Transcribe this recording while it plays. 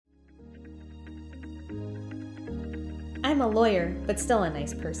I'm a lawyer, but still a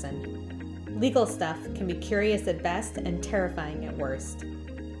nice person. Legal stuff can be curious at best and terrifying at worst.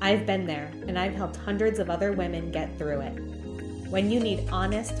 I've been there, and I've helped hundreds of other women get through it. When you need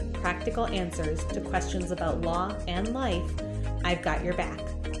honest, practical answers to questions about law and life, I've got your back.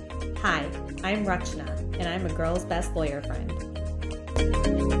 Hi, I'm Rachna, and I'm a girl's best lawyer friend.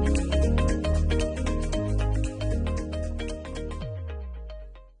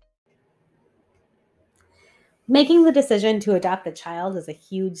 Making the decision to adopt a child is a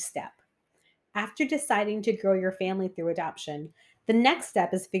huge step. After deciding to grow your family through adoption, the next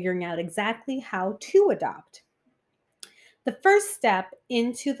step is figuring out exactly how to adopt. The first step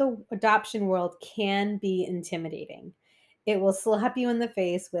into the adoption world can be intimidating. It will slap you in the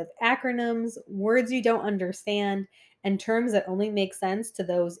face with acronyms, words you don't understand, and terms that only make sense to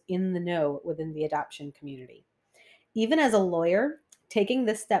those in the know within the adoption community. Even as a lawyer, taking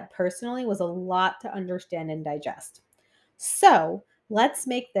this step personally was a lot to understand and digest. So, let's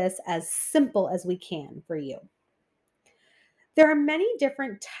make this as simple as we can for you. There are many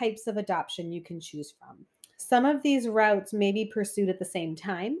different types of adoption you can choose from. Some of these routes may be pursued at the same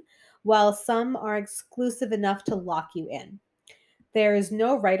time, while some are exclusive enough to lock you in. There is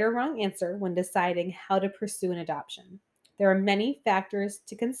no right or wrong answer when deciding how to pursue an adoption. There are many factors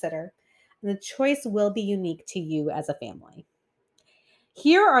to consider, and the choice will be unique to you as a family.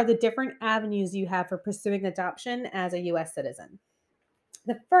 Here are the different avenues you have for pursuing adoption as a U.S. citizen.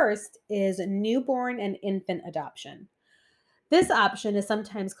 The first is newborn and infant adoption. This option is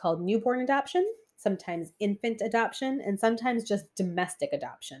sometimes called newborn adoption, sometimes infant adoption, and sometimes just domestic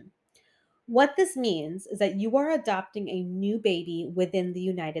adoption. What this means is that you are adopting a new baby within the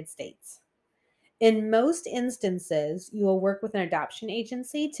United States. In most instances, you will work with an adoption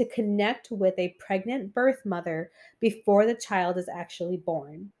agency to connect with a pregnant birth mother before the child is actually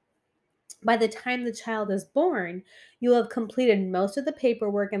born. By the time the child is born, you will have completed most of the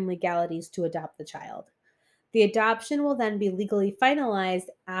paperwork and legalities to adopt the child. The adoption will then be legally finalized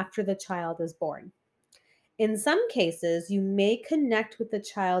after the child is born. In some cases, you may connect with the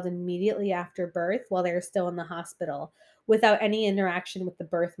child immediately after birth while they're still in the hospital without any interaction with the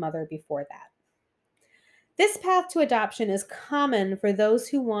birth mother before that. This path to adoption is common for those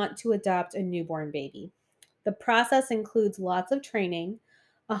who want to adopt a newborn baby. The process includes lots of training,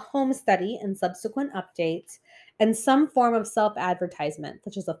 a home study and subsequent updates, and some form of self advertisement,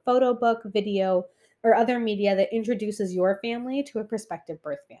 such as a photo book, video, or other media that introduces your family to a prospective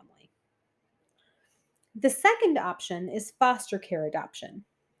birth family. The second option is foster care adoption.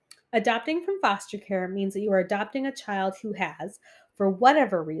 Adopting from foster care means that you are adopting a child who has, for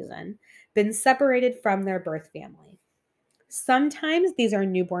whatever reason, been separated from their birth family. Sometimes these are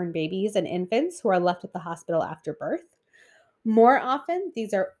newborn babies and infants who are left at the hospital after birth. More often,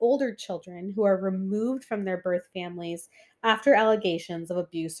 these are older children who are removed from their birth families after allegations of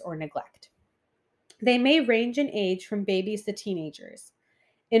abuse or neglect. They may range in age from babies to teenagers.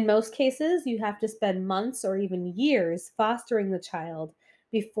 In most cases, you have to spend months or even years fostering the child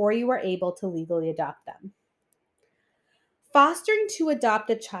before you are able to legally adopt them. Fostering to adopt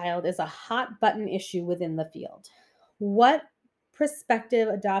a child is a hot button issue within the field. What prospective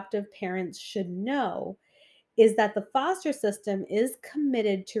adoptive parents should know is that the foster system is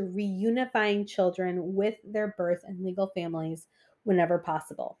committed to reunifying children with their birth and legal families whenever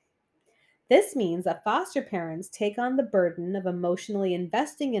possible. This means that foster parents take on the burden of emotionally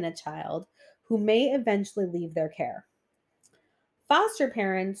investing in a child who may eventually leave their care. Foster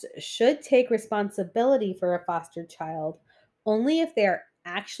parents should take responsibility for a foster child only if they are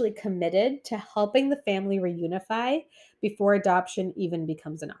actually committed to helping the family reunify before adoption even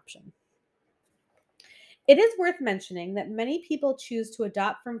becomes an option. It is worth mentioning that many people choose to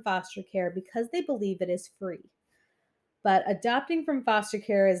adopt from foster care because they believe it is free. But adopting from foster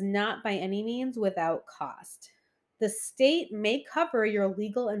care is not by any means without cost. The state may cover your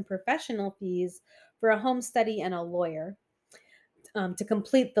legal and professional fees for a home study and a lawyer to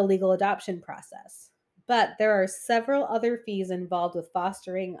complete the legal adoption process. But there are several other fees involved with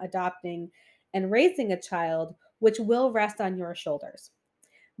fostering, adopting, and raising a child, which will rest on your shoulders.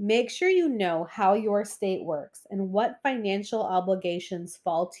 Make sure you know how your state works and what financial obligations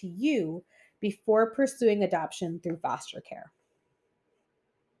fall to you before pursuing adoption through foster care.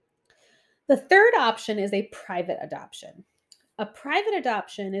 The third option is a private adoption. A private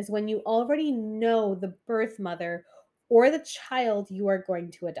adoption is when you already know the birth mother or the child you are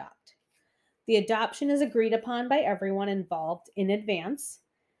going to adopt. The adoption is agreed upon by everyone involved in advance.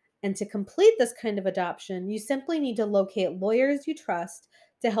 And to complete this kind of adoption, you simply need to locate lawyers you trust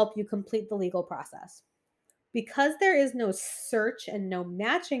to help you complete the legal process. Because there is no search and no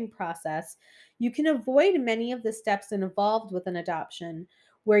matching process, you can avoid many of the steps involved with an adoption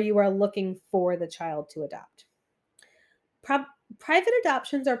where you are looking for the child to adopt. Prob- Private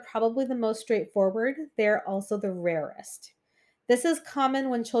adoptions are probably the most straightforward. They're also the rarest. This is common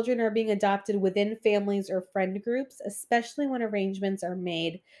when children are being adopted within families or friend groups, especially when arrangements are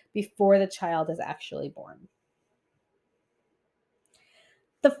made before the child is actually born.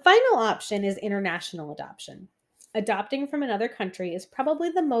 The final option is international adoption. Adopting from another country is probably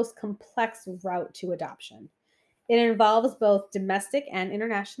the most complex route to adoption. It involves both domestic and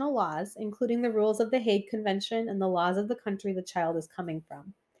international laws, including the rules of the Hague Convention and the laws of the country the child is coming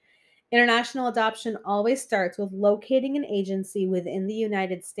from. International adoption always starts with locating an agency within the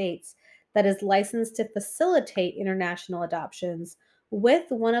United States that is licensed to facilitate international adoptions with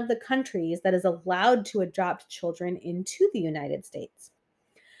one of the countries that is allowed to adopt children into the United States.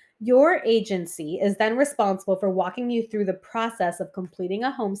 Your agency is then responsible for walking you through the process of completing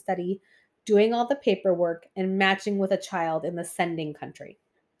a home study, doing all the paperwork, and matching with a child in the sending country.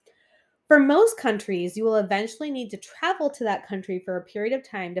 For most countries, you will eventually need to travel to that country for a period of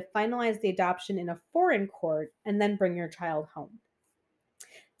time to finalize the adoption in a foreign court and then bring your child home.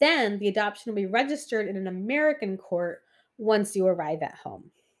 Then the adoption will be registered in an American court once you arrive at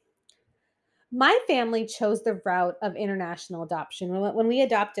home. My family chose the route of international adoption when we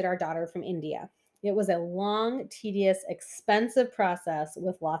adopted our daughter from India. It was a long, tedious, expensive process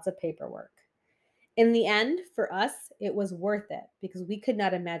with lots of paperwork. In the end, for us, it was worth it because we could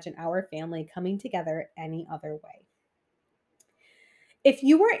not imagine our family coming together any other way. If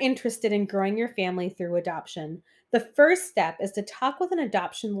you are interested in growing your family through adoption, the first step is to talk with an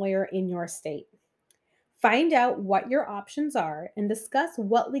adoption lawyer in your state. Find out what your options are and discuss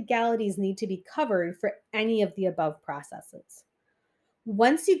what legalities need to be covered for any of the above processes.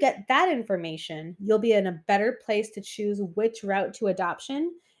 Once you get that information, you'll be in a better place to choose which route to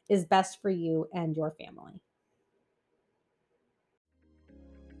adoption is best for you and your family.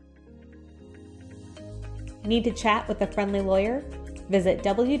 Need to chat with a friendly lawyer? Visit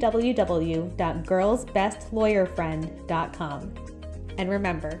www.girlsbestlawyerfriend.com. And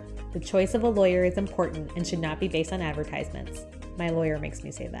remember, the choice of a lawyer is important and should not be based on advertisements. My lawyer makes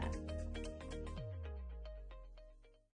me say that.